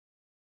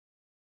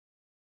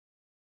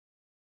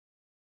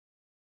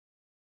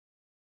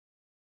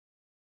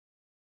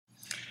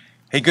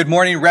Hey, good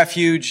morning,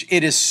 Refuge.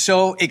 It is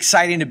so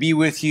exciting to be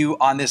with you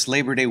on this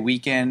Labor Day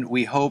weekend.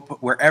 We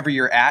hope wherever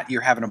you're at,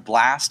 you're having a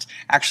blast.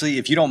 Actually,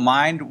 if you don't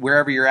mind,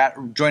 wherever you're at,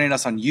 joining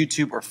us on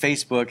YouTube or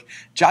Facebook,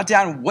 jot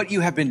down what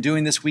you have been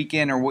doing this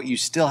weekend or what you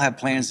still have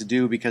plans to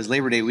do, because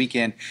Labor Day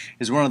weekend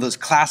is one of those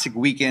classic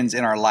weekends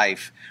in our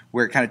life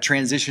where it kind of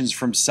transitions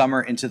from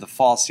summer into the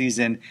fall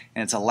season,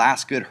 and it's a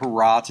last good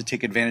hurrah to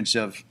take advantage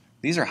of.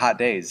 These are hot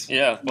days.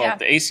 Yeah, well,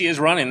 the AC is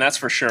running, that's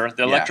for sure.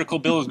 The electrical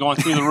bill is going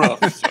through the roof.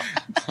 So.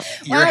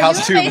 Your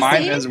house too,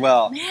 mine as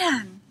well.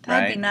 Man,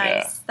 that'd be nice.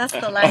 Yeah. That's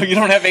the life. Oh, you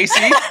don't have AC?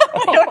 I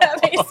don't have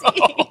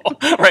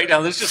AC. Right now,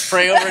 let's just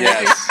pray over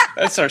it.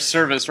 That's our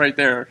service right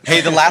there.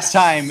 Hey, the last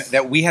time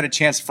that we had a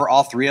chance for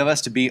all three of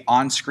us to be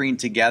on screen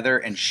together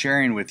and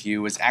sharing with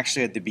you was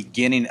actually at the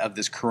beginning of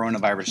this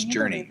coronavirus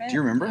journey. Do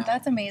you remember?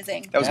 That's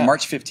amazing. That was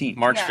March 15th.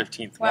 March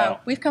 15th. Wow.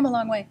 We've come a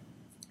long way.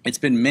 It's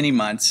been many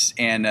months,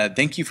 and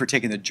thank you for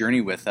taking the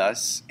journey with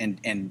us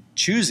and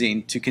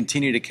choosing to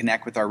continue to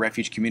connect with our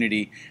Refuge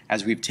community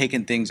as we've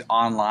taken things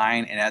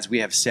online. And as we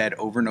have said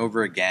over and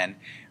over again,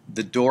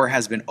 the door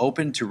has been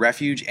open to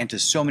Refuge and to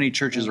so many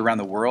churches around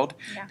the world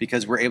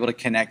because we're able to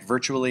connect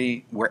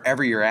virtually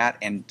wherever you're at,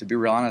 and to be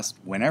real honest,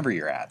 whenever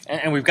you're at.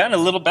 And we've gotten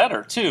a little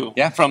better, too.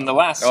 Yeah. From the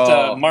last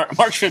March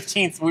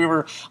 15th, we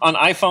were on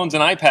iPhones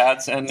and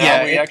iPads, and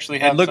now we actually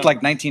have it looked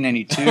like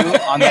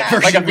 1992 on that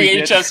version. Like a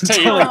VHS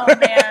tape. Oh,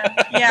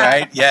 man. Yeah.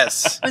 Right?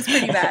 Yes. It was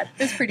pretty bad.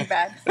 It was pretty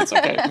bad. It's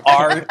okay.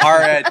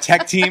 Our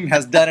tech team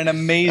has done an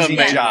amazing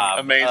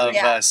job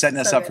of setting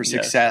us up for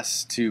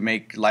success to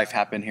make life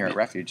happen here at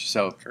Refuge.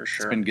 So for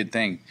sure, it's been a good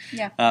thing.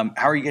 Yeah.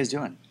 How are you guys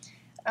doing?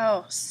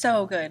 Oh,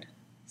 so good.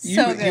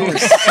 You were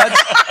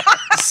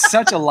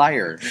such a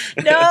liar.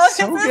 No,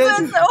 so this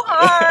is so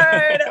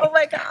hard. Oh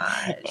my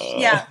gosh.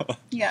 Yeah.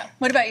 Yeah.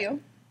 What about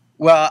you?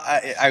 Well,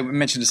 I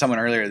mentioned to someone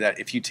earlier that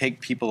if you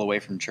take people away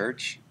from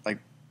church, like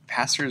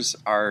pastors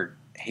are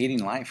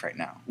hating life right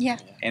now. Yeah.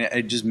 And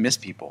I just miss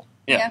people.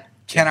 Yeah.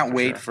 Cannot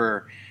wait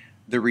for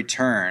the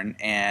return,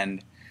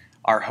 and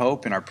our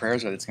hope and our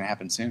prayers are that it's going to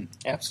happen soon.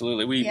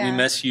 Absolutely. We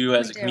miss you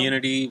as a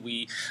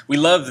community. We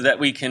love that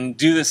we can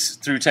do this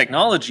through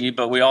technology,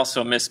 but we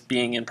also miss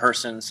being in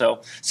person.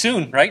 So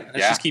soon, right?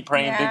 Let's just keep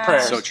praying big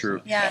prayers. So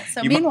true. Yeah.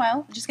 So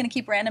meanwhile, I'm just going to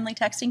keep randomly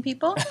texting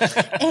people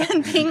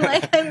and being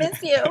like, I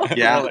miss you.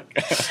 Yeah.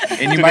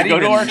 And you might go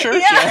to our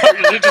church?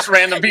 Yeah. Just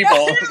random people.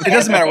 It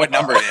doesn't matter what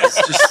number it is.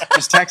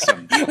 Just text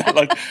them.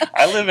 Like,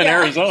 I live in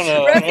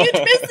Arizona. Refuge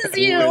misses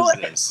you. Who is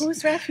this?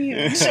 Who's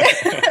Refuge?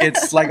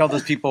 It's like all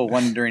those people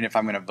wondering if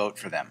I'm going to vote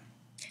for them.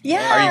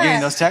 Yeah. Are you getting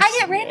those texts? I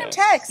get random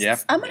texts. Yeah.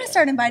 I'm going to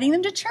start inviting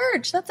them to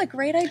church. That's a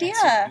great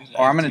idea.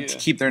 Or I'm going to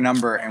keep their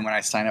number, and when I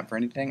sign up for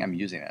anything, I'm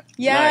using it.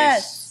 Yes.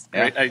 Nice.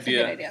 Great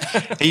idea.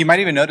 Hey, you might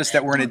even notice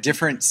that we're in a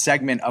different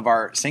segment of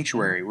our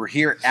sanctuary. We're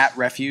here at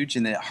Refuge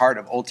in the heart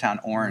of Old Town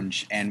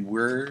Orange, and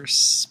we're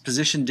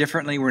positioned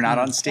differently. We're not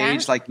on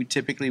stage like we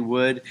typically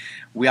would.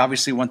 We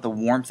obviously want the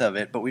warmth of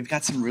it, but we've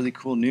got some really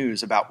cool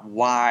news about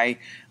why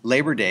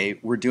Labor Day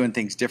we're doing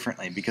things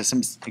differently, because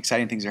some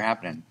exciting things are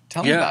happening.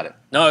 Tell me about it.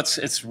 No,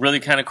 it's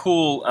really kind of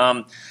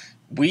cool.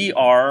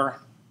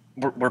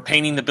 We're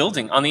painting the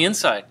building on the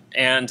inside.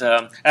 And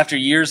after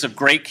years of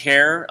great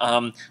care,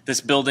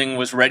 this building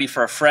was ready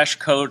for a fresh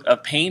coat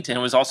of paint, and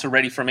it was also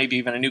ready for maybe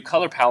even a new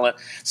color palette.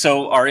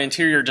 So our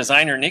interior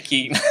designer,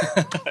 Nikki,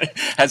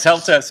 has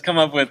helped us come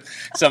up with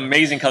some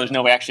amazing colors.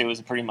 No, actually, it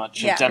was pretty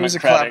much a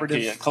democratic,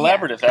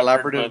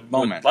 collaborative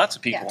moment. With lots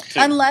of people, too.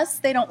 Unless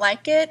they don't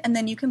like it, and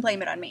then you can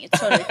blame it on me. It's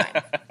totally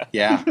fine.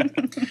 Yeah.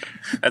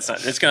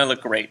 It's going to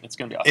look great. It's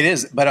going to be awesome. It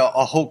is, but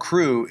a whole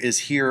crew is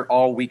here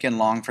all weekend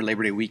long for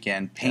Labor Day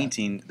weekend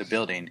painting the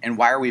building. And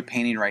why are we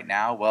painting right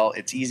now? Well,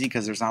 it's easy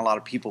because there's not a lot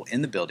of people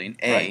in the building,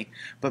 A.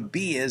 But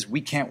B is we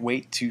can't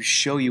wait to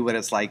show you what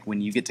it's like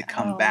when you get to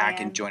come back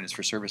and join us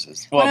for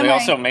services. Well, they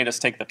also made us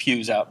take the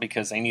pews out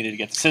because they needed to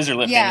get the scissor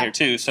lift in here,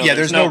 too. So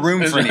there's no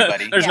room for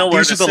anybody. There's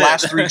nowhere These to are the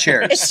last 3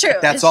 chairs. It's true.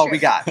 That's all we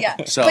got. Yeah.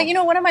 So. But you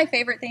know, one of my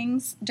favorite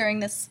things during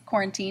this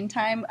quarantine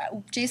time,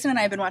 Jason and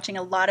I have been watching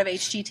a lot of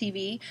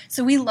HGTV,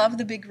 so we love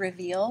the big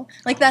reveal.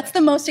 Like, that's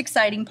the most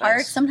exciting part.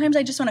 Nice. Sometimes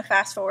I just want to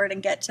fast forward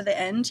and get to the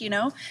end, you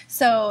know?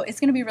 So it's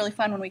going to be really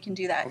fun when we can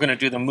do that. We're going to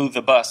do the move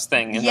the bus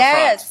thing in the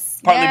front.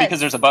 Partly because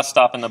there's a bus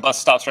stop and the bus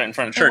stops right in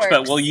front of church,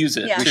 but we'll use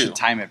it, too. We should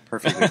time it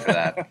perfectly for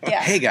that.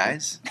 Hey,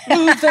 guys.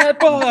 Move that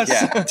bus.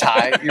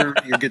 Ty, you're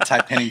good,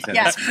 Ty Pennington.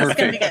 Yeah, That's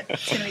perfect.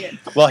 It's going to be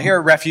good. Well, here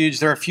at Refuge,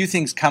 there are a few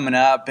things coming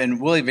up, and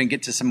we'll even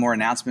get to some more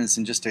announcements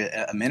in just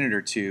a minute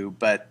or two,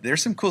 but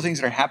there's some cool things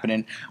that are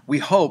happening. We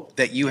hope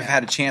that you have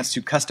had a chance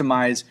to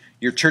customize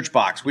your church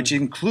box, which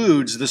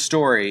includes the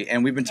story,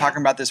 and we've been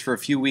talking about this for a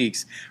few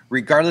weeks.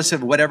 Regardless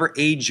of whatever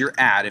age you're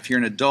at, if you're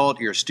an adult,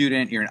 you're a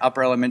student, you're in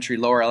upper elementary,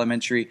 lower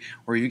elementary,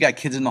 or you've got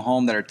kids in the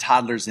home that are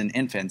toddlers and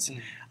infants,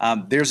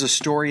 there's a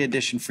story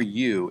edition for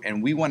you,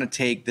 and we want to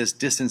take this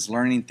distance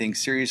learning thing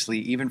seriously,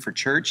 even for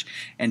church,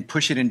 and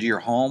push it into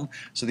your home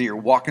so that you're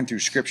walking through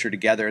Scripture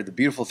together. The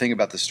beautiful thing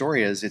about the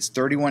story is it's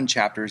 31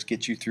 chapters,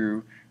 get you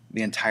through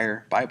the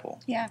entire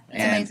Bible. Yeah, it's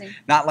And amazing.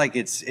 not like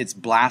it's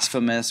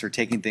blasphemous or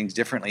taking things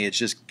differently. It's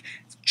just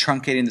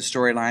truncating the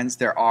storylines.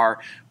 There are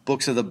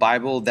books of the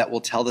Bible that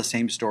will tell the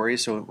same story.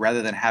 So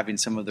rather than having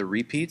some of the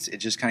repeats, it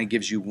just kind of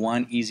gives you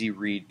one easy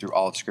read through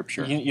all of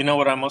Scripture. You know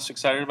what I'm most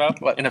excited about?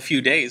 What? In a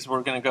few days,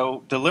 we're going to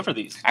go deliver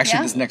these. Actually,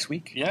 Yeah. this is next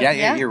week.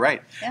 Yeah. You're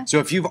right. Yeah. So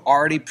if you've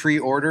already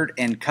pre-ordered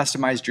and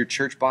customized your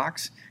church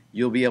box,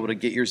 you'll be able to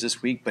get yours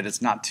this week, but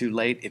it's not too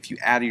late. If you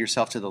added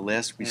yourself to the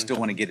list, we still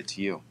want to get it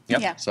to you.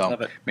 Yep. Yeah. So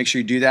Love it. make sure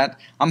you do that.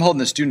 I'm holding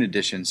the student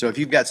edition. So if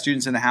you've got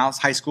students in the house,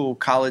 high school,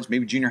 college,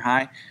 maybe junior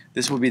high,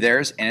 this will be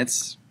theirs, and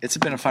it's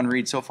been a fun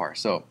read so far.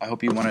 So I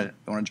hope you want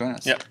to join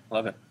us. Yep,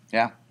 love it.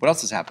 Yeah. What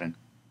else is happening?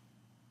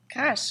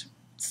 Gosh,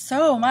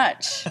 so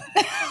much.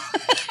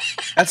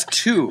 That's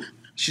 2.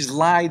 She's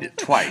lied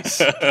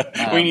twice.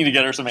 We need to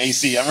get her some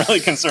AC. I'm really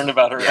concerned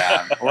about her.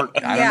 Yeah. Or I don't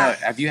Yeah. know.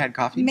 Have you had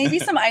coffee? Maybe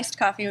some iced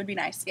coffee would be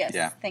nice. Yes.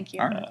 Yeah. Thank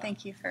you. All right.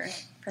 Thank you for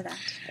that.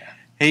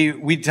 Hey,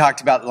 we talked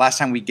about the last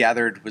time we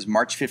gathered was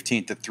March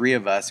 15th, the 3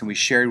 of us, and we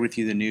shared with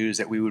you the news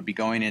that we would be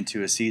going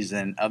into a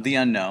season of the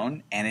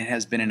unknown, and it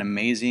has been an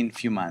amazing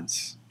few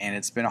months, and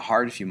it's been a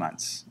hard few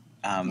months.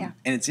 Yeah.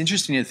 And it's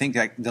interesting to think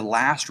that the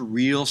last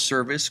real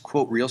service,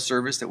 quote, real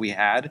service that we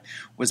had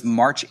was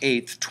March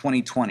 8th,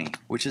 2020,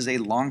 which is a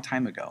long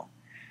time ago.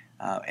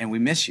 And we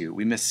miss you.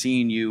 We miss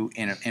seeing you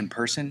in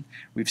person.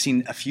 We've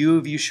seen a few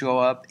of you show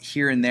up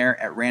here and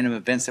there at random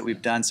events that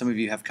we've done. Some of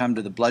you have come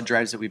to the blood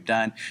drives that we've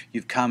done.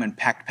 You've come and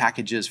packed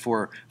packages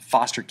for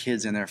foster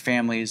kids and their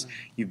families.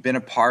 You've been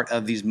a part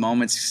of these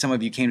moments. Some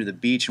of you came to the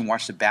beach and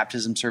watched the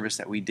baptism service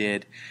that we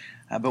did.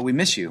 But we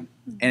miss you.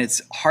 And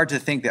it's hard to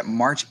think that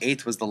March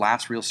 8th was the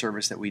last real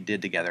service that we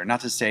did together. Not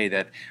to say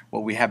that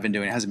what we have been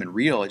doing hasn't been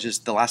real. It's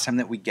just the last time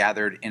that we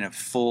gathered in a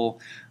full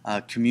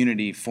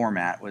community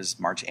format was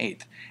March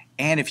 8th.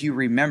 And if you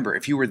remember,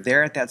 if you were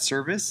there at that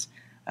service,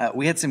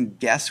 we had some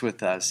guests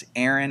with us,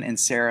 Aaron and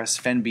Sarah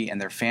Svenby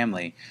and their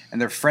family, and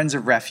they're friends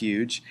of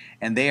Refuge,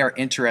 and they are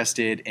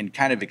interested in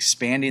kind of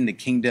expanding the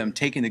kingdom,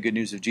 taking the good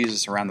news of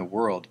Jesus around the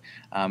world.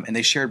 And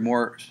they shared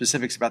more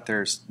specifics about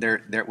their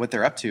what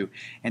they're up to.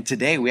 And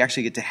today we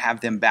actually get to have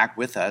them back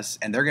with us,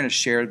 and they're going to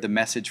share the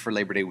message for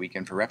Labor Day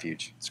weekend for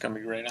Refuge. It's going to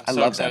be great. I'm I so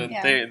love excited.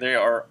 them. Yeah. They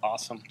are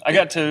awesome. I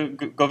got to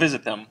go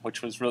visit them,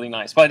 which was really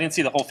nice. But I didn't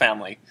see the whole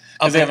family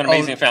because they have an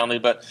amazing family.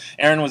 But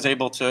Aaron was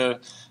able to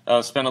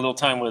spend a little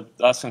time with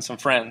us and some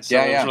friends. So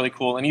it was really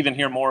cool. And even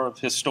hear more of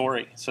his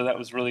story. So that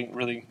was really,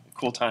 really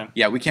cool time.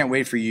 Yeah, we can't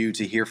wait for you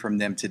to hear from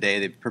them today.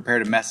 They've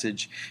prepared a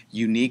message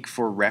unique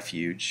for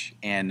Refuge,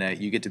 and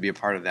you get to be a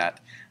part of that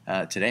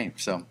today.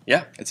 So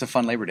Yeah. it's a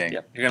fun Labor Day.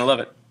 Yep. You're going to love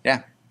it.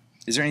 Yeah.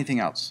 Is there anything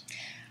else?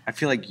 I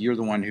feel like you're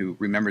the one who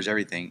remembers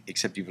everything,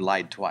 except you've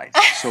lied twice.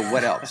 So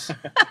what else?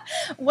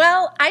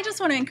 Well, I just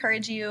want to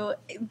encourage you,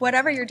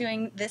 whatever you're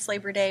doing this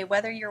Labor Day,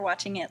 whether you're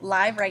watching it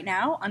live right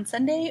now on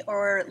Sunday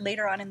or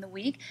later on in the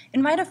week,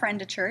 invite a friend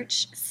to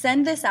church,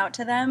 send this out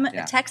to them,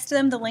 text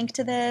them the link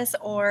to this,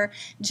 or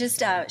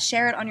just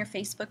share it on your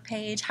Facebook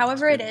page.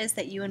 However it is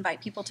that you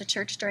invite people to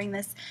church during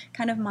this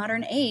kind of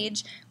modern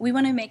age, we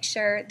want to make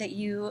sure that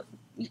you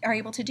are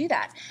able to do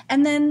that.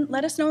 And then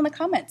let us know in the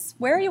comments,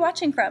 where are you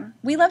watching from?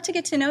 We love to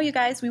get to know you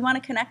guys. We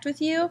want to connect with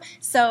you.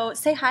 So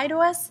say hi to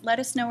us. Let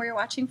us know where you're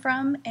watching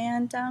from.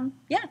 And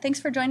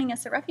thanks for joining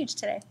us at Refuge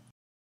today.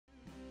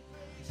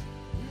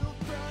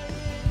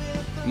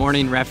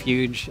 Morning,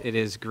 Refuge. It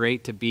is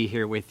great to be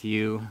here with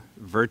you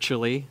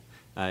virtually.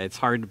 It's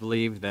hard to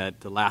believe that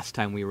the last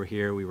time we were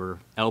here, we were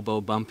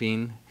elbow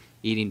bumping,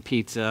 eating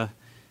pizza.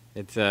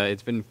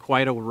 It's been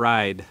quite a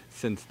ride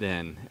since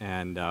then.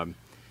 And,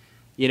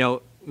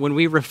 when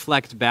we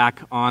reflect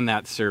back on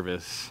that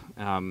service,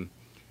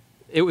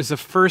 it was the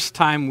first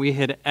time we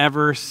had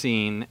ever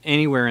seen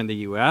anywhere in the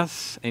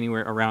U.S.,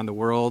 anywhere around the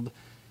world,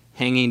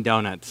 hanging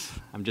donuts.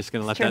 I'm just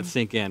going to let that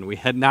sink in. We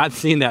had not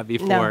seen that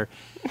before.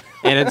 No.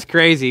 And it's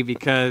crazy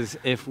because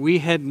if we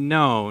had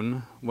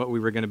known what we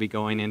were going to be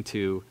going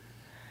into,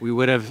 we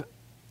would have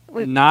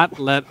not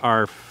let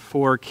our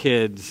 4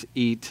 kids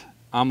eat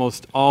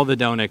almost all the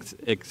donuts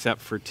except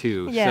for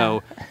 2. Yeah.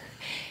 So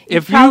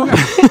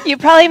you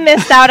probably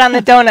missed out on the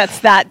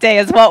donuts that day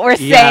is what we're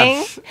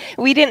saying.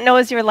 We didn't know it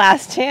was your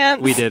last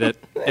chance. We did it.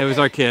 It was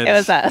our kids. It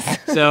was us.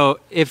 So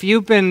if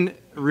you've been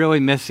really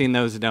missing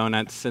those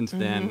donuts since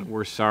then,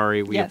 we're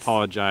sorry. We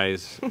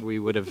apologize. We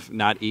would have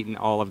not eaten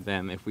all of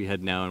them if we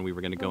had known we were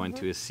going to go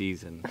into a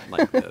season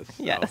like this.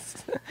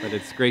 Yes. But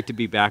it's great to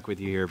be back with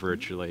you here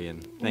virtually,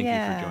 and thank you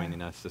for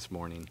joining us this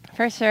morning.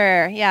 For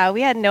sure. Yeah,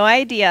 we had no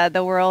idea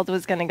the world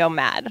was going to go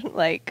mad.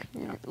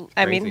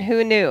 I mean,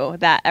 who knew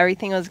that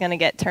everything was going to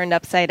get turned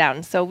upside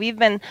down? So we've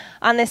been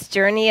on this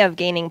journey of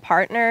gaining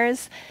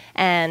partners,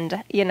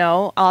 and,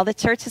 all the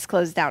churches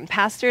closed down.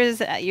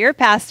 Pastors, your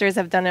pastors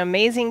have done an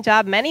amazing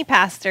job. Many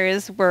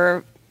pastors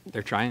were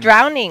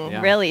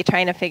drowning, really,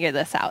 trying to figure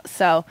this out.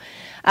 So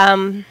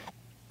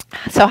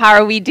how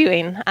are we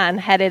doing on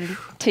headed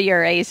to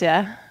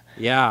Eurasia?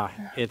 Yeah,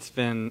 it's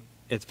been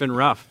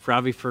rough.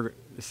 Probably for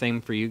the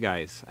same for you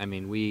guys. I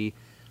mean, we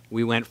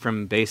went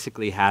from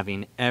basically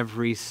having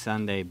every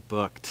Sunday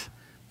booked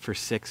for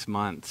 6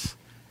 months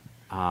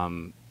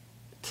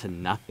to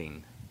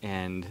nothing.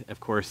 And of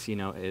course,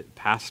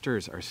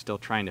 pastors are still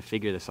trying to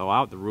figure this all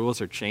out. The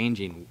rules are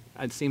changing.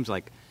 It seems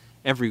like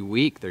every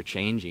week they're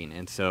changing.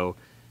 And so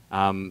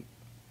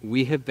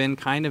we have been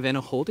kind of in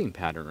a holding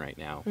pattern right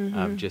now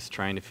of just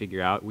trying to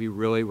figure out. We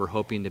really were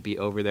hoping to be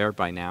over there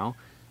by now,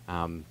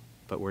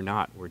 but we're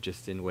not. We're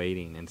just in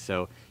waiting. And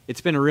so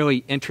it's been a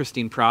really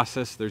interesting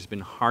process. There's been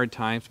hard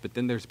times, but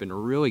then there's been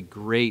really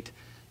great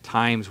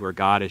times where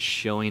God is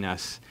showing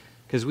us,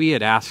 because we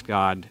had asked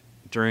God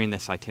during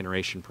this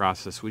itineration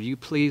process, would you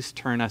please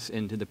turn us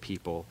into the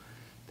people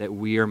that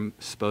we are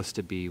supposed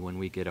to be when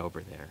we get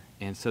over there?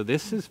 And so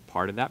this is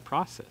part of that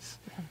process.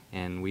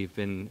 And we've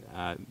been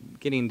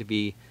getting to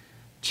be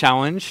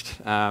challenged.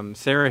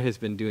 Sarah has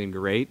been doing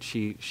great.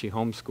 She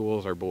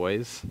homeschools our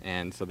boys,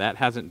 and so that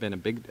hasn't been a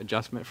big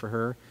adjustment for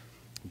her.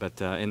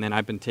 But and then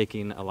I've been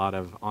taking a lot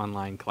of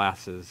online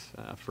classes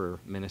for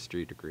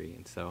ministry degree,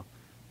 and so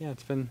yeah,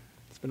 it's been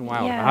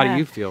wild. Yeah. How do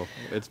you feel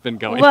it's been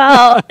going?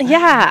 Well,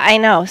 yeah, I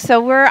know. So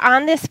we're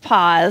on this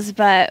pause,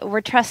 but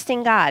we're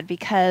trusting God,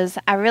 because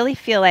I really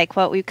feel like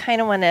what we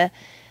kind of want to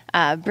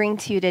bring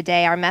to you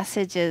today, our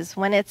message is,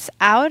 when it's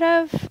out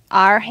of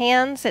our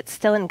hands, it's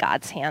still in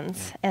God's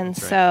hands. Yeah, and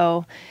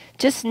so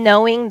just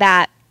knowing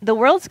that the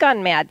world's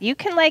gone mad. You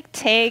can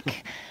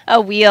take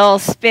a wheel,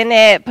 spin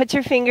it, put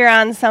your finger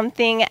on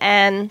something,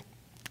 and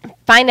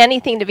find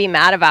anything to be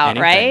mad about,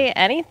 right?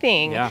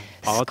 Anything. Yeah.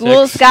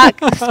 Schools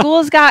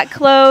got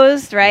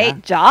closed, right?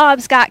 Yeah.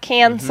 Jobs got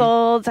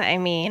canceled. I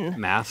mean,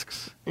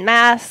 masks. Do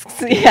yes.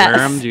 Wear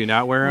them? Do you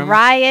not wear them?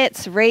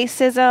 Riots,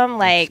 racism,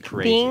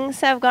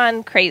 things have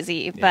gone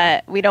crazy.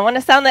 Yeah. But we don't want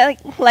to sound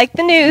like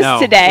the news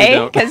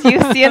today, because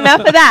you see enough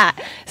of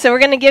that. So we're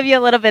going to give you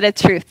a little bit of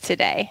truth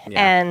today.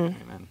 Yeah. And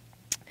Amen.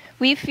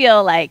 We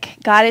feel like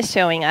God is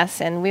showing us,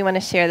 and we want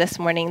to share this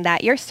morning,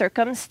 that your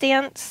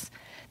circumstance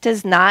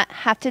does not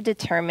have to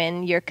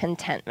determine your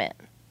contentment.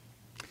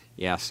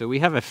 Yeah, so we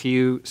have a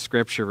few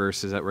scripture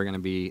verses that we're going to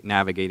be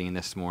navigating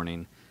this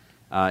morning.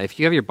 If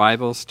you have your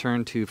Bibles,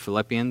 turn to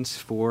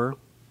Philippians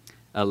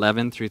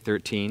 4:11 through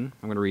 13.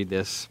 I'm going to read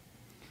this.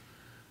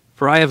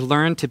 For I have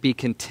learned to be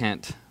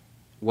content,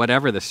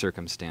 whatever the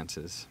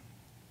circumstances.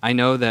 I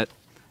know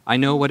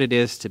what it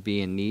is to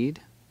be in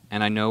need,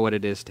 and I know what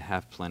it is to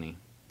have plenty.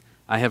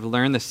 I have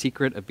learned the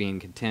secret of being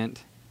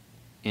content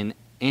in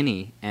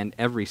any and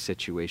every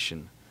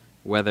situation,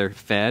 whether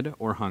fed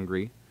or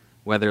hungry,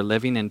 whether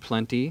living in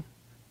plenty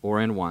or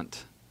in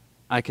want.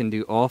 I can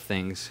do all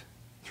things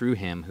through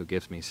him who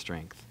gives me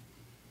strength.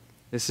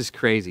 This is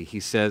crazy. He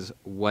says,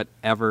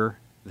 whatever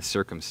the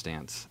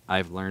circumstance,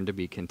 I've learned to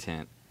be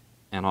content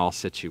in all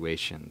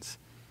situations.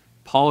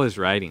 Paul is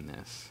writing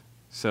this.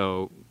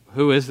 So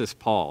who is this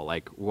Paul?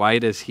 Why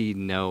does he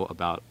know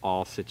about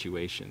all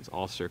situations,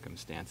 all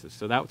circumstances?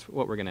 So that's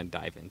what we're going to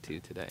dive into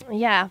today.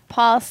 Yeah,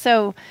 Paul.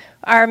 So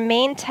our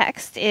main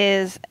text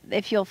is,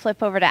 if you'll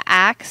flip over to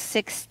Acts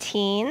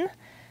 16,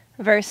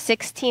 verse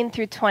 16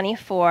 through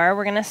 24.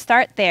 We're going to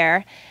start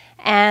there.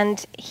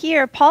 And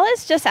here, Paul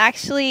has just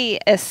actually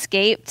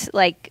escaped,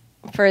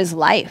 for his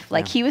life.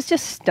 He was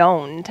just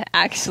stoned,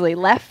 actually,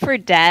 left for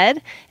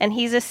dead. And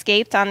he's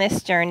escaped on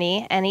this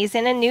journey. And he's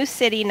in a new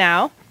city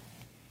now.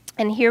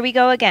 And here we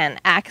go again,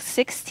 Acts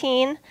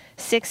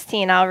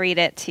 16:16. I'll read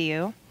it to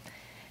you.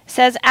 It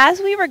says,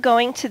 as we were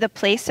going to the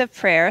place of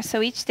prayer,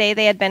 so each day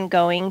they had been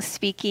going,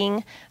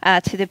 speaking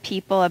to the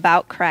people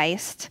about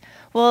Christ.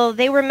 Well,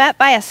 they were met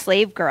by a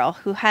slave girl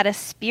who had a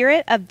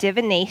spirit of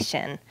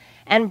divination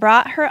and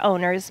brought her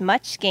owners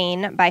much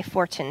gain by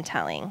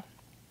fortune-telling.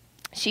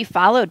 She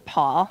followed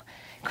Paul,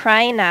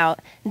 crying out,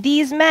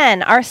 these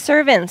men are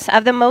servants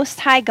of the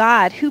Most High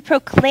God, who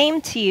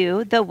proclaim to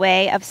you the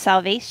way of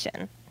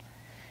salvation.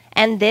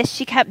 And this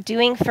she kept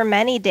doing for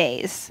many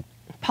days.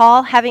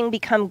 Paul, having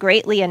become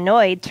greatly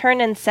annoyed,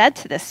 turned and said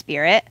to the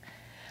spirit,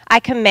 I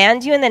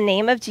command you in the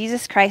name of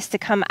Jesus Christ to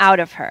come out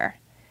of her.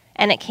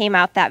 And it came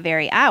out that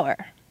very hour.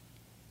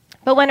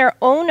 But when her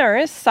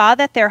owners saw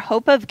that their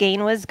hope of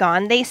gain was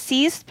gone, they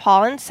seized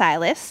Paul and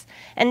Silas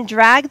and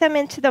dragged them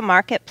into the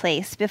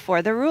marketplace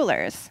before the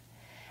rulers.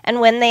 And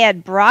when they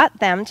had brought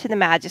them to the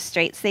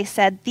magistrates, they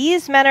said,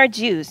 these men are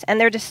Jews, and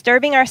they're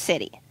disturbing our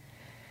city.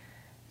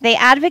 They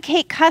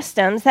advocate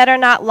customs that are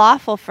not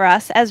lawful for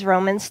us as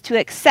Romans to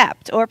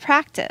accept or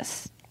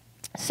practice.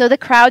 So the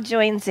crowd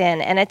joins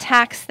in and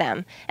attacks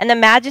them, and the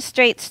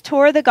magistrates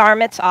tore the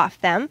garments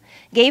off them,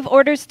 gave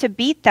orders to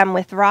beat them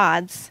with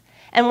rods.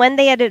 And when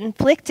they had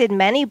inflicted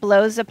many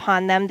blows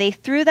upon them, they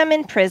threw them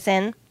in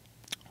prison,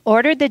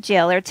 ordered the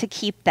jailer to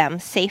keep them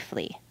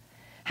safely.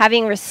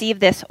 Having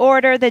received this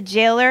order, the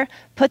jailer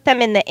put them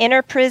in the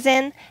inner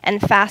prison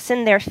and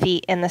fastened their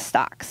feet in the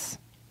stocks.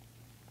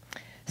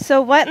 So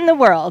what in the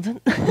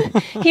world?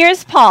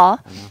 Here's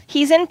Paul.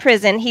 He's in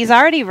prison. He's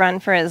already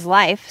run for his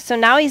life. So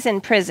now he's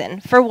in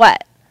prison. For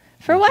what?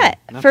 For what?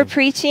 Nothing. For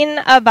preaching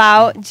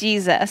about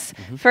Jesus.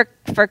 For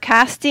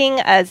casting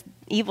an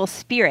evil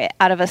spirit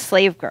out of a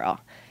slave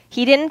girl.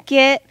 He didn't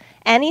get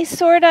any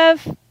sort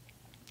of,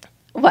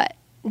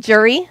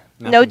 jury?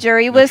 Nothing. No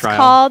jury was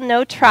called.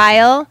 No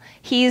trial.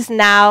 He's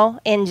now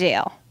in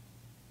jail.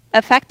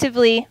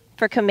 effectively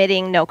for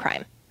committing no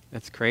crime.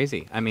 That's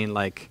crazy. I mean,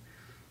 like,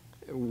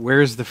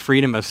 where's the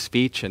freedom of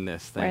speech in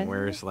this thing?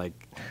 Where's, like,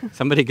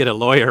 somebody get a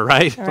lawyer,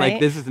 right? Like,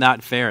 this is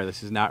not fair.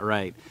 This is not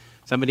right.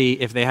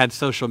 Somebody, if they had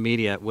social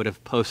media, would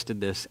have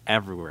posted this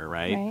everywhere,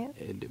 right?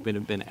 It would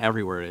have been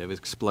everywhere. It was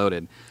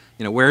exploded.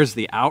 You know, where's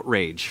the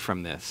outrage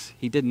from this?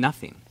 He did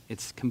nothing.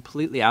 It's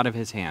completely out of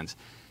his hands.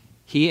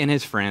 He and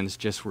his friends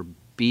just were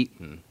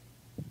beaten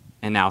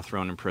and now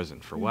thrown in prison.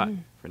 For what?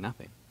 For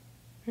nothing.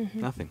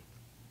 Nothing.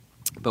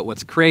 But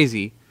what's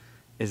crazy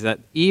is that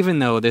even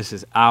though this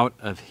is out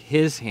of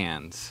his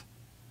hands,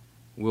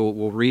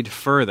 we'll read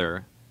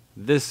further,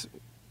 this,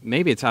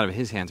 maybe it's out of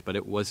his hands, but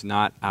it was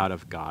not out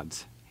of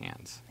God's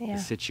hands. The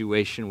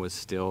situation was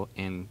still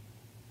in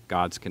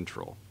God's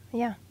control.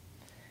 Yeah.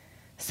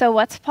 So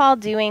what's Paul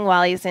doing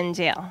while he's in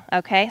jail?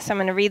 Okay, so I'm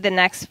going to read the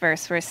next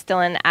verse. We're still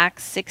in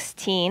Acts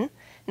 16.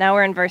 Now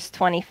we're in verse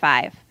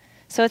 25.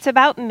 So it's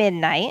about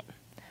midnight.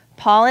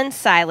 Paul and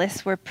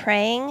Silas were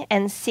praying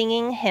and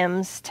singing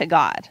hymns to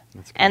God,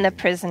 and the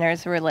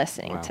prisoners were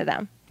listening to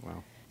them.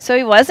 Wow. So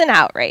he wasn't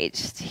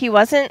outraged. He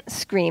wasn't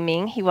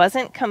screaming. He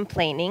wasn't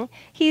complaining.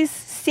 He's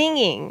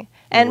singing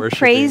and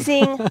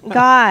praising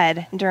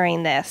God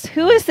during this.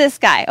 Who is this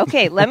guy?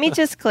 Okay, let me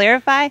just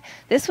clarify.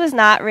 This was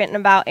not written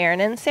about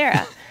Aaron and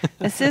Sarah.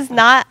 This is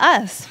not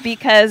us,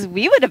 because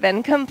we would have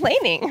been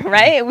complaining,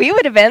 right? We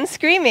would have been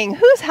screaming.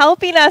 Who's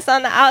helping us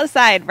on the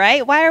outside,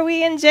 right? Why are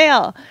we in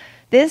jail?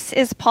 This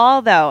is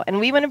Paul, though, and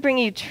we want to bring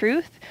you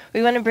truth.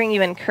 We want to bring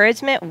you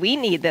encouragement. We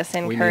need this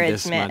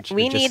encouragement.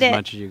 We need just as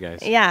much as you guys.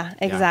 Yeah,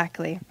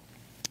 exactly.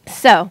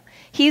 So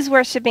he's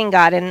worshiping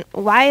God, and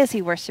why is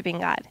he worshiping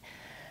God?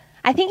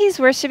 I think he's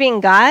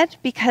worshiping God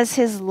because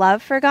his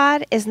love for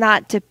God is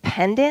not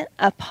dependent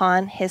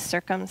upon his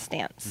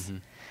circumstance.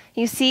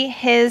 You see,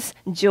 his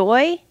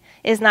joy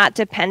is not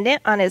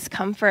dependent on his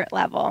comfort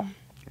level.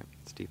 Okay,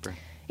 it's deeper.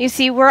 You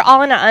see, we're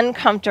all in an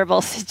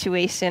uncomfortable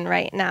situation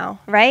right now,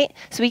 right?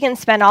 So we can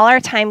spend all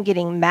our time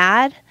getting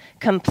mad,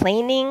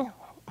 complaining,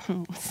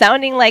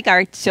 sounding like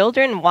our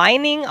children,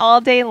 whining all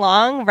day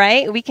long,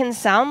 right? We can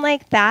sound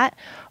like that,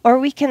 or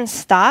we can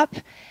stop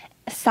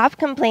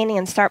complaining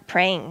and start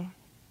praying.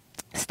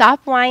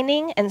 Stop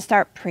whining and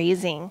start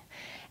praising.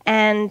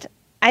 And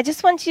I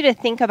just want you to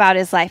think about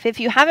his life. If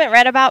you haven't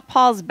read about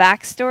Paul's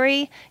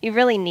backstory, you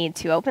really need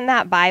to. Open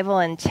that Bible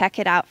and check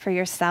it out for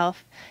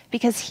yourself,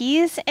 because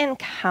he's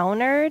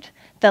encountered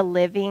the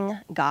living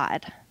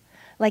God.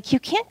 Like, you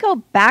can't go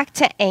back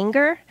to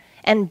anger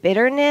and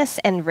bitterness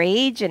and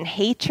rage and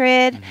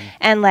hatred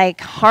and, like,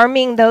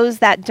 harming those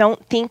that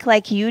don't think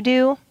like you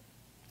do.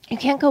 You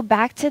can't go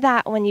back to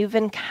that when you've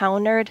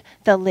encountered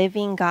the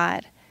living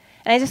God.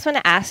 And I just want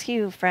to ask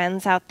you,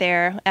 friends out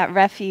there at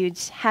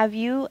Refuge, have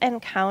you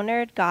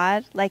encountered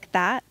God like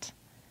that?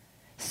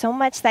 So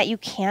much that you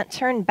can't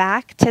turn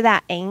back to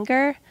that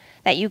anger,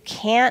 that you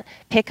can't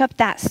pick up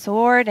that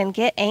sword and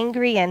get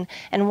angry and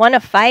want to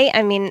fight.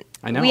 I mean,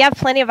 we have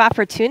plenty of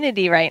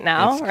opportunity right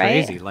now, it's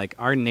right? Crazy. Like,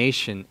 our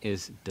nation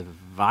is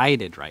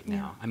divided right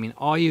now. I mean,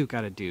 all you've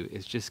got to do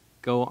is just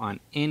go on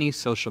any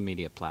social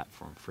media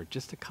platform for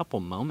just a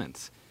couple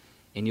moments,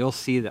 and you'll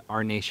see that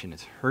our nation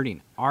is hurting.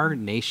 Our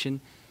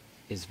nation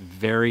is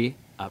very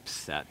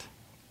upset.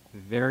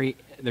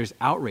 There's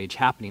outrage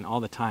happening all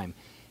the time.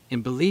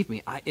 And believe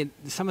me,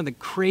 some of the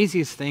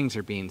craziest things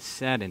are being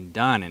said and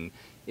done, and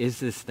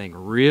is this thing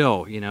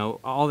real? You know,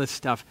 all this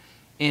stuff.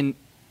 And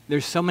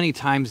there's so many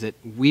times that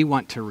we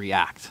want to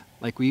react.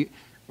 Like, we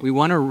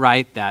want to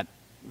write that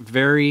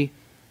very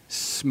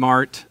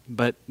smart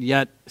but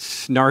yet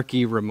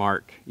snarky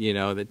remark, you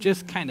know, that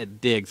just kind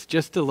of digs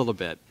just a little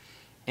bit.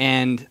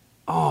 And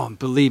oh,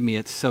 believe me,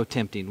 it's so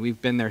tempting.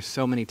 We've been there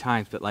so many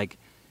times, but, like,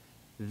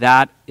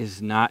 that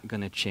is not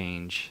going to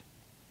change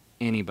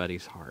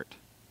anybody's heart.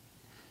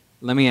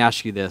 Let me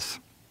ask you this.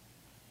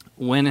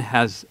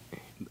 When's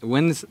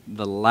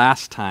the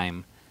last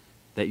time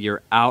that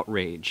your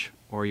outrage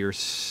or your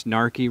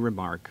snarky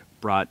remark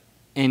brought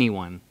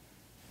anyone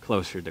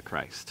closer to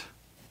Christ?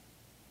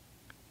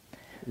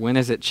 When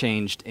has it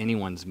changed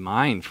anyone's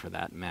mind, for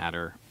that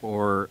matter,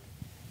 or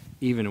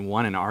even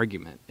won an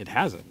argument? It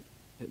hasn't.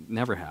 It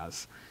never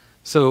has.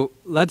 So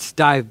let's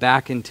dive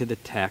back into the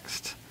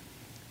text.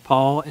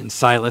 Paul and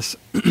Silas,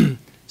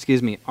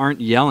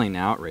 aren't yelling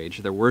outrage.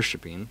 They're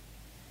worshiping.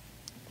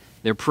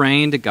 They're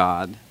praying to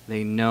God.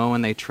 They know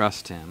and they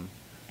trust him,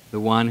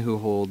 the one who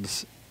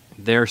holds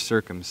their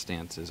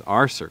circumstances,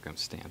 our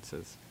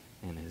circumstances,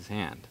 in his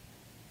hand.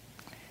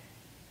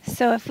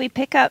 So if we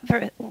pick up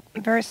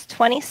verse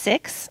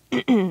 26,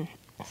 it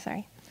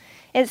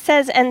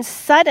says, and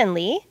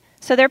suddenly,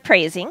 so they're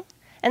praising,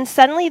 and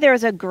suddenly there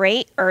was a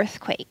great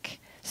earthquake,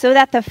 so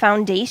that the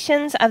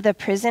foundations of the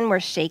prison were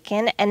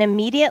shaken, and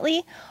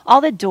immediately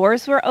all the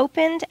doors were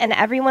opened and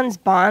everyone's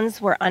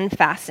bonds were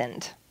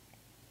unfastened.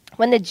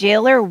 When the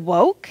jailer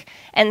woke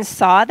and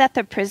saw that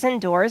the prison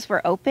doors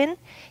were open,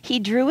 he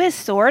drew his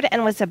sword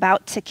and was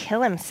about to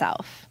kill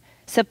himself,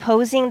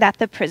 supposing that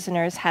the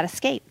prisoners had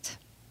escaped.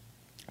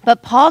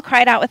 But Paul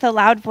cried out with a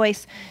loud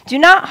voice, "Do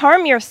not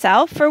harm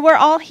yourself, for we're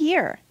all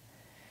here."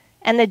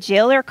 And the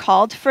jailer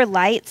called for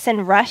lights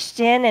and rushed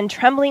in, and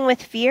trembling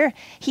with fear,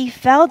 he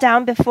fell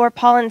down before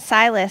Paul and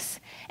Silas.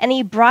 And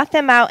he brought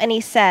them out, and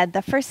he said,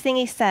 the first thing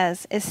he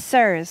says is,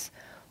 "Sirs,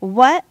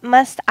 what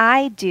must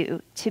I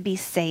do to be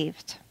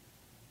saved?"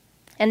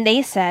 And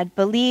they said,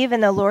 "Believe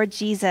in the Lord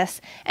Jesus,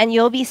 and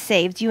you'll be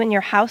saved, you and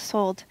your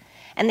household."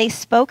 And they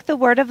spoke the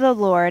word of the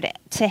Lord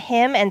to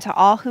him and to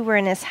all who were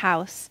in his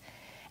house.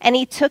 And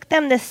he took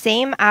them the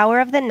same hour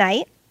of the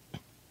night.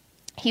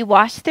 He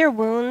washed their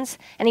wounds,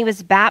 and he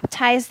was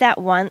baptized at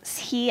once,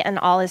 he and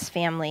all his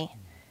family.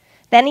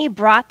 Then he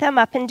brought them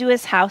up into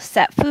his house,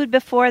 set food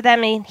before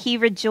them, and he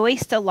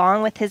rejoiced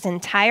along with his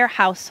entire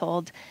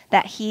household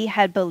that he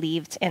had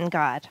believed in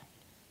God.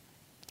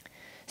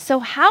 So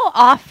how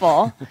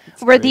awful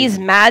were these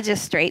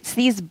magistrates,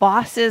 these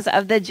bosses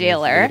of the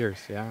jailer, Leaders,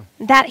 yeah.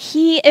 that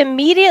he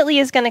immediately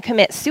is going to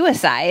commit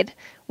suicide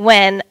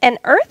when an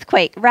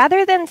earthquake,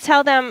 rather than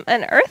tell them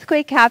an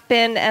earthquake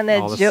happened and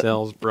All the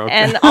cells broke.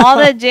 and all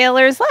the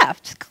jailers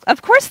left.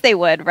 Of course they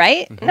would,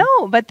 right? Mm-hmm.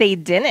 No, but they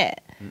didn't.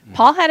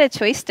 Paul had a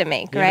choice to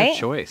make, He right? had a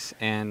choice.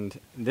 And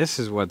this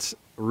is what's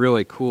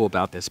really cool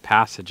about this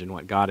passage and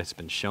what God has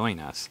been showing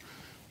us,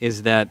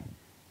 is that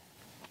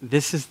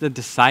this is the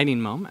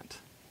deciding moment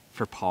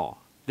for Paul.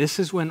 This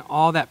is when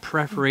all that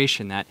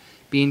preparation, that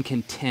being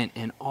content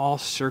in all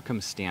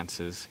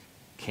circumstances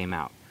came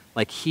out.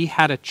 Like he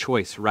had a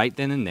choice right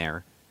then and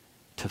there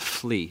to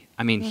flee.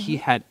 I mean, he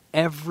had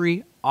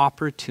every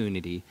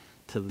opportunity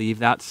to leave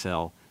that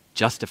cell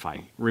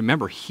justified.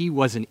 Remember, he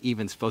wasn't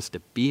even supposed to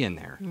be in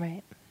there.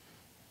 Right.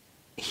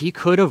 He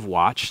could have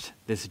watched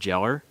this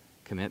jailer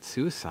commit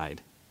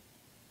suicide,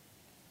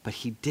 but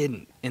he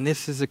didn't. And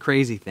this is a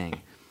crazy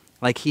thing.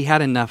 Like he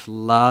had enough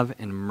love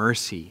and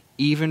mercy,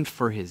 even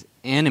for his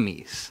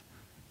enemies,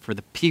 for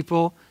the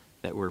people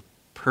that were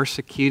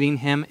persecuting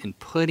him and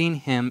putting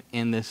him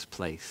in this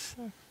place,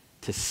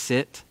 to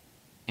sit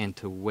and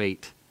to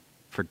wait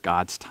for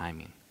God's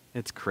timing.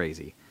 It's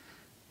crazy.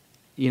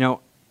 You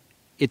know,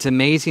 it's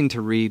amazing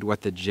to read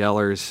what the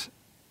jailer's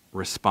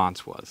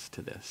response was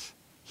to this.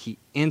 He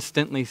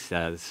instantly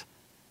says,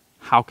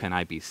 "How can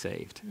I be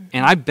saved?"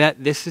 And I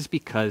bet this is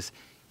because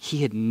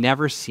he had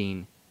never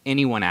seen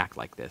anyone act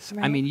like this.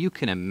 Right. I mean, you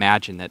can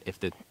imagine that if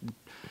the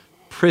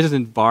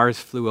prison bars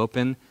flew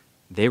open,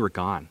 they were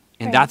gone.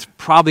 And Right. that's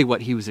probably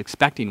what he was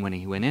expecting when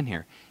he went in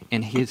here.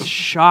 And his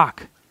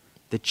shock,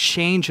 the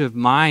change of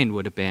mind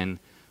would have been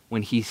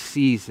when he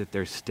sees that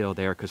they're still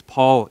there. Because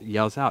Paul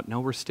yells out, "No,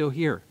 we're still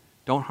here.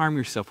 Don't harm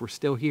yourself. We're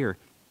still here."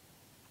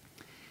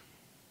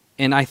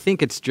 And I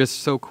think it's just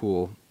so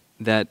cool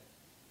that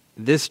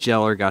this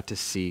jailer got to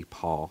see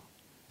Paul,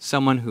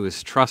 someone who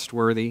is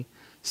trustworthy,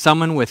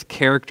 someone with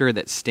character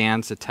that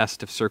stands the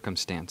test of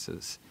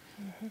circumstances.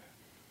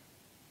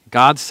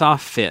 God saw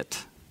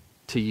fit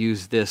to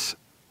use this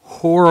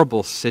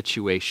horrible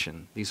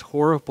situation, these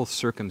horrible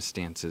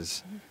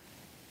circumstances,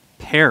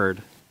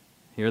 paired,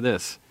 hear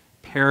this,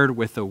 paired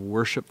with a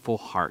worshipful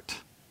heart.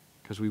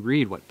 Because we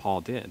read what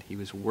Paul did. He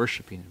was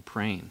worshiping and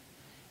praying.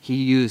 He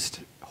used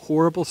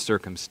horrible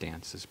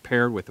circumstances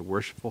paired with a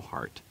worshipful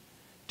heart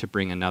to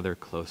bring another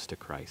close to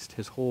Christ.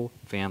 His whole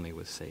family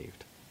was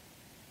saved.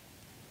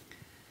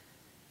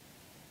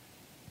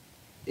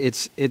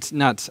 It's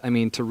nuts. I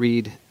mean, to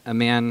read a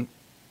man,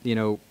 you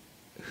know,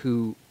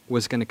 who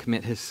was going to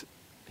commit his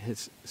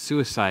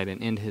suicide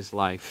and end his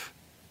life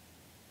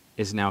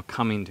is now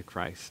coming to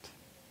Christ.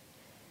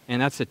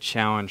 And that's a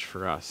challenge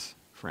for us,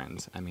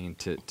 friends. I mean,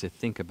 to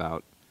think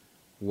about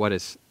what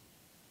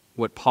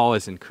Paul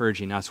is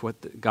encouraging us,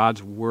 what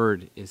God's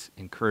word is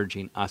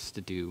encouraging us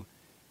to do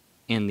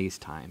in these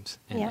times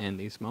and in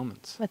these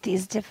moments. With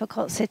these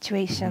difficult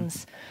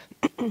situations.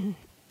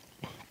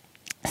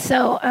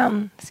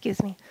 So,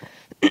 excuse me.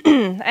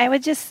 I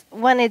would just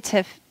wanted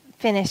to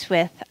finish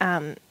with,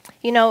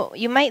 you know,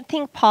 you might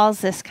think Paul's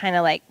this kind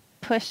of like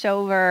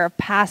pushover,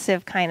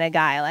 passive kind of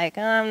guy, like,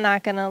 "Oh, I'm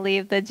not going to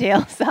leave the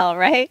jail cell,"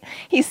 right?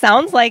 He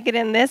sounds like it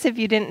in this if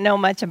you didn't know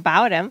much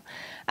about him.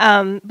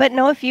 But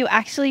no, if you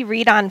actually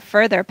read on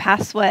further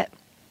past what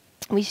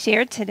we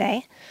shared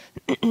today,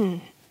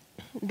 the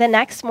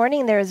next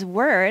morning there is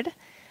word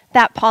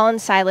that Paul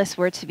and Silas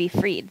were to be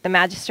freed. The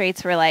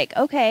magistrates were like,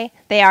 "Okay,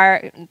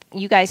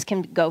 you guys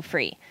can go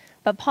free."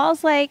 But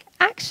Paul's like,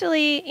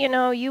 "Actually, you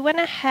know, you went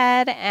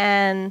ahead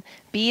and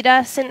beat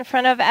us in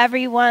front of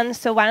everyone,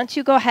 so why don't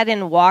you go ahead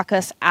and walk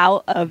us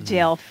out of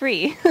jail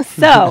free?"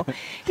 So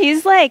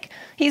he's like,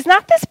 he's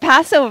not this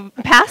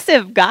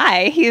passive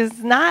guy.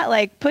 He's not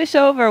like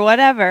pushover,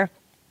 whatever.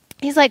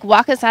 He's like,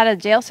 "Walk us out of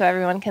jail so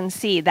everyone can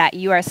see that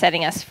you are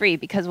setting us free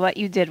because what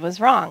you did was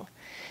wrong."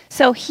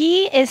 So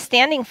he is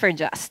standing for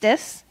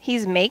justice.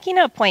 He's making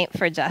a point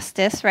for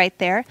justice right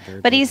there.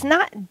 But he's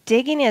not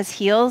digging his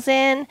heels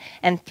in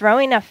and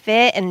throwing a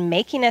fit and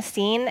making a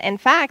scene. In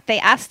fact, they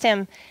asked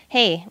him,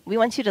 "Hey, we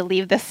want you to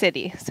leave the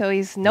city." So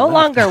he's no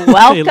longer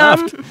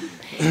welcome.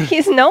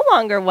 He's no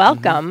longer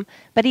welcome.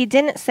 But he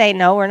didn't say,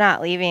 "No, we're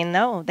not leaving."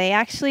 No, they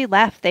actually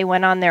left. They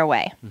went on their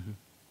way.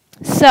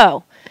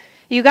 So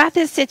you got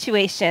this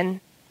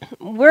situation.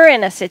 we're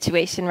in a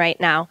situation right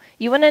now.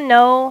 You want to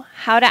know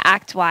how to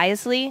act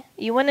wisely?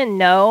 You want to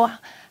know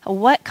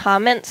what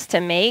comments to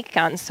make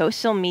on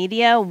social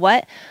media?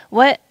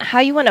 How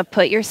you want to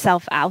put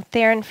yourself out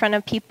there in front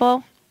of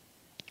people?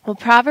 Well,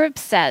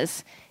 Proverbs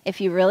says, if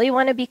you really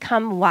want to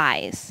become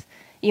wise,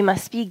 you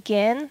must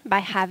begin by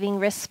having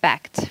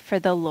respect for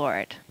the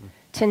Lord.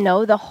 To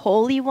know the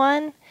Holy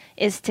One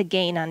is to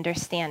gain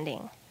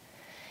understanding.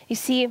 You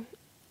see,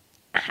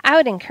 I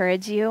would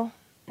encourage you,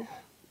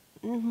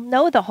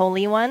 know the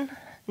Holy One,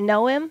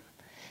 know him.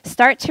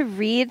 Start to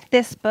read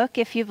this book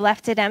if you've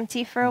left it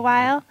empty for a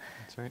while.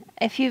 That's right.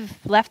 If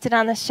you've left it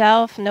on the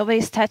shelf,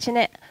 nobody's touching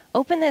it,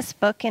 open this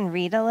book and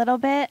read a little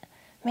bit.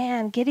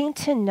 Man, getting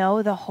to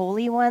know the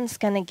Holy One's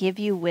going to give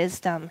you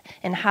wisdom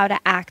in how to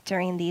act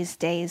during these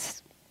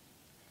days.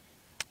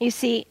 You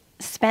see,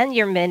 spend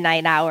your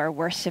midnight hour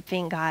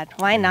worshiping God.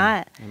 Why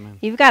not? Amen.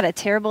 You've got a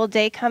terrible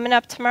day coming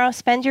up tomorrow.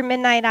 Spend your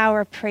midnight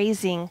hour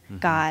praising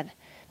God,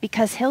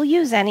 because he'll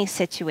use any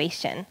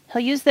situation.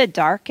 He'll use the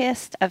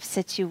darkest of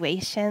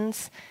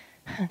situations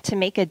to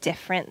make a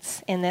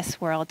difference in this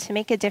world, to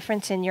make a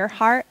difference in your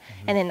heart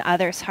and in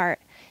others' heart.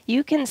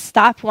 You can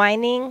stop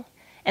whining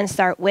and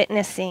start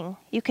witnessing.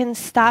 You can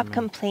stop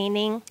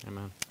complaining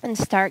and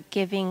start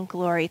giving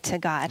glory to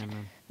God.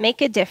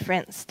 Make a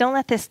difference. Don't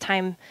let this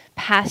time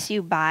pass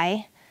you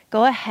by.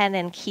 Go ahead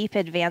and keep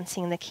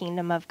advancing the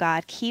kingdom of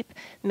God. Keep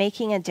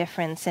making a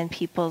difference in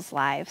people's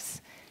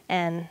lives.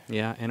 And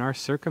yeah, in our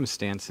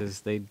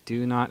circumstances, they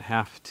do not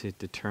have to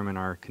determine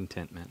our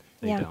contentment.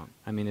 They don't.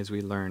 I mean, as we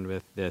learned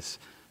with this,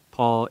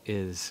 Paul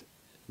is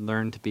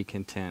learn to be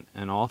content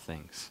in all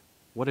things.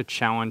 What a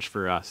challenge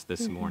for us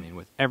this morning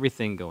with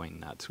everything going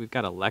nuts. We've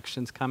got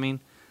elections coming.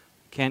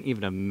 Can't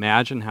even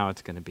imagine how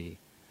it's going to be.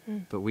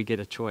 But we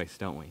get a choice,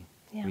 don't we?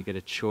 Yeah. We get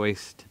a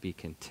choice to be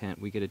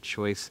content. We get a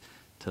choice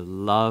to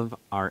love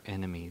our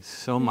enemies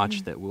so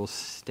much that we'll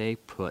stay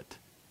put,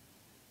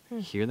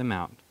 hear them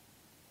out,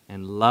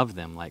 and love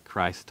them like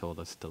Christ told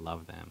us to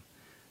love them.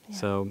 Yeah.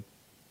 So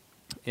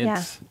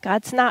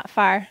God's not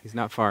far. He's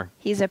not far.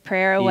 He's a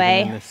prayer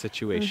away. Even in this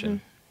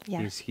situation.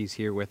 Yeah. He's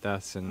here with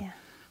us. And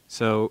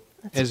so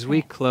as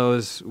we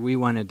close, we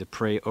wanted to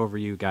pray over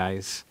you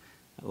guys.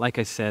 Like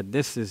I said,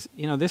 this is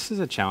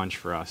a challenge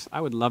for us.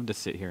 I would love to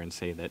sit here and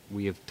say that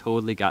we have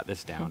totally got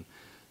this down,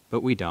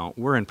 but we don't.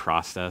 We're in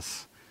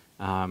process.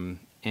 And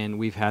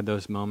we've had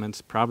those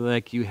moments, probably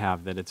like you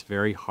have, that it's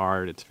very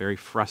hard, it's very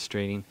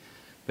frustrating,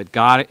 but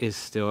God is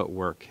still at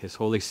work. His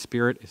Holy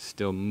Spirit is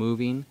still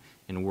moving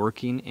and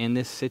working in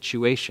this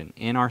situation,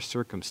 in our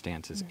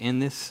circumstances, in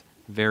this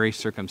very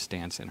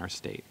circumstance in our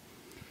state.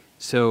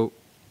 So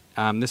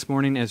this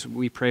morning, as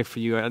we pray for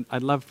you,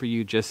 I'd love for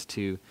you just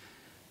to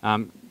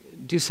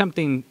do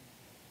something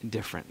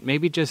different.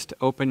 Maybe just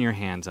open your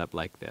hands up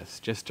like this,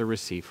 just to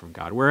receive from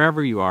God.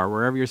 Wherever you are,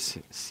 wherever you're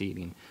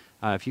seating,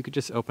 if you could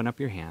just open up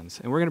your hands.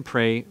 And we're going to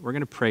pray. We're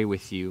going to pray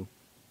with you.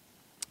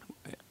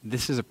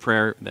 This is a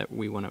prayer that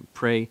we want to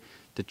pray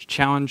to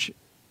challenge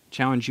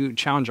you,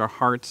 challenge our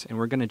hearts, and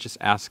we're going to just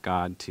ask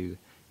God to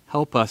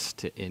help us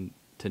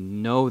to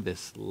know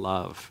this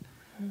love,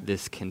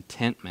 this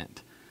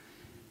contentment.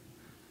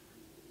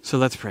 So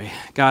let's pray.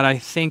 God, I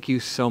thank you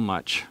so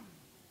much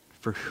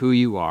for who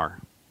you are.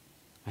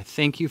 I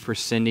thank you for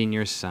sending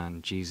your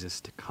Son,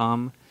 Jesus, to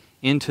come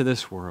into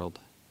this world,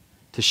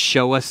 to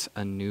show us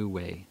a new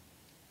way,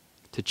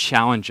 to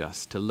challenge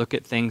us, to look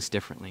at things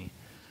differently.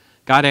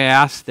 God, I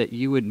ask that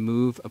you would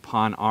move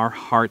upon our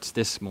hearts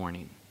this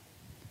morning.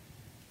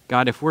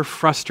 God, if we're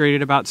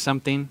frustrated about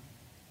something,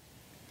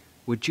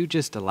 would you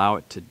just allow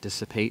it to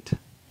dissipate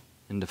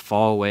and to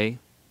fall away?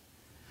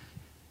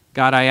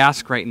 God, I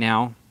ask right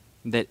now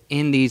that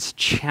in these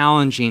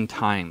challenging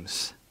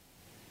times,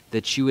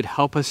 that you would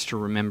help us to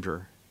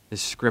remember the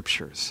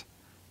scriptures.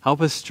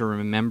 Help us to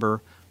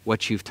remember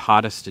what you've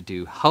taught us to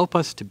do. Help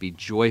us to be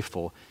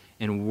joyful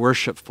and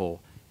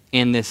worshipful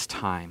in this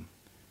time.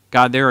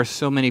 God, there are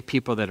so many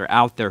people that are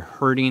out there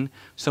hurting,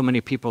 so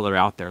many people that are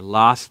out there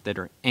lost, that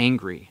are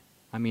angry.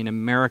 I mean,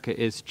 America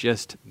is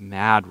just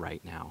mad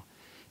right now.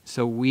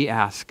 So we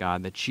ask,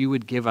 God, that you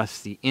would give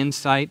us the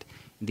insight,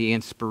 the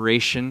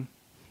inspiration,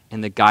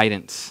 and the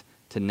guidance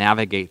to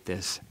navigate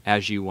this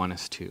as you want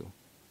us to.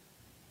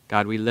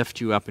 God, we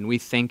lift you up and we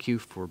thank you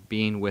for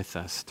being with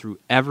us through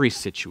every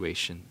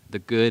situation, the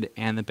good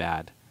and the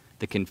bad,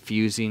 the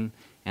confusing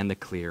and the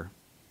clear.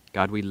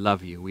 God, we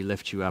love you. We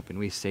lift you up and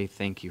we say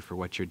thank you for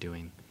what you're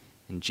doing.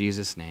 In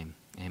Jesus' name,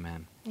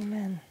 amen.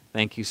 Amen.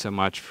 Thank you so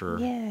much for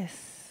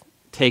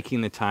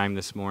taking the time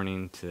this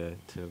morning to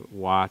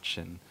watch.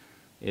 And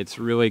it's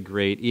really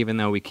great, even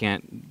though we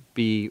can't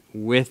be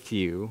with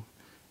you.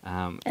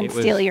 And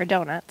steal your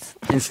donuts.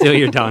 And steal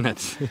your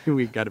donuts.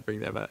 We've got to bring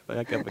that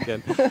back up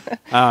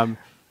again.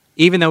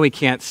 Even though we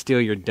can't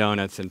steal your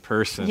donuts in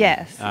person,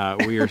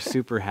 we are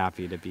super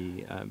happy to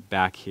be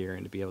back here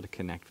and to be able to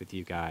connect with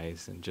you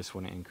guys, and just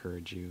want to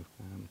encourage you.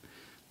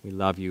 We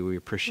love you. We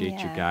appreciate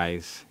you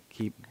guys.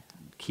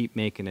 Keep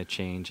making a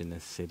change in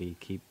this city.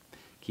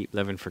 Keep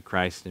living for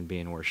Christ and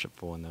being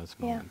worshipful in those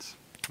moments.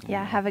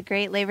 Yeah, have a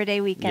great Labor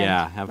Day weekend.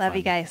 Yeah, have Love fun.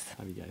 you guys.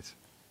 Love you guys.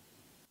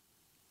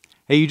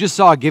 Hey, you just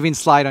saw a giving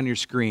slide on your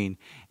screen,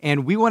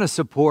 and we want to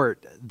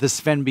support the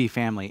Svenby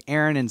family.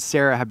 Aaron and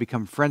Sarah have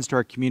become friends to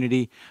our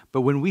community,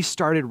 but when we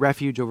started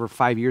Refuge over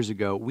 5 years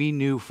ago, we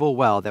knew full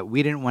well that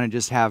we didn't want to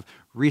just have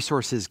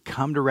resources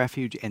come to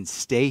Refuge and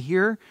stay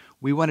here.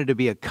 We wanted to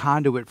be a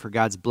conduit for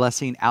God's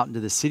blessing out into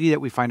the city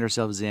that we find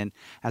ourselves in,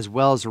 as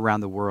well as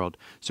around the world.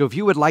 So if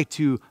you would like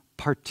to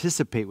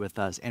participate with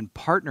us and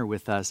partner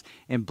with us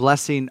in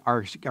blessing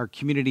our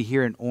community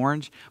here in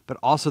Orange, but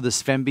also the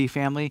Svenby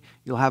family,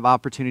 you'll have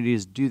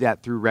opportunities to do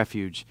that through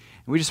Refuge.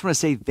 And we just want to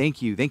say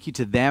thank you. Thank you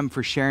to them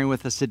for sharing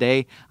with us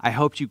today. I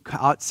hope you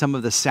caught some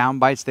of the sound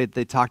bites that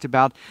they talked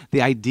about,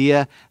 the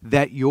idea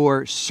that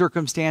your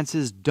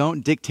circumstances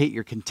don't dictate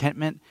your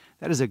contentment.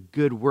 That is a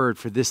good word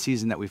for this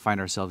season that we find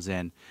ourselves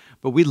in.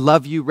 But we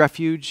love you,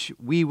 Refuge.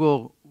 We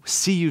will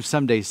see you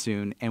someday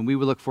soon, and we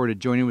will look forward to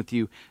joining with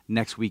you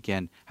next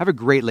weekend. Have a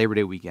great Labor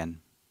Day weekend.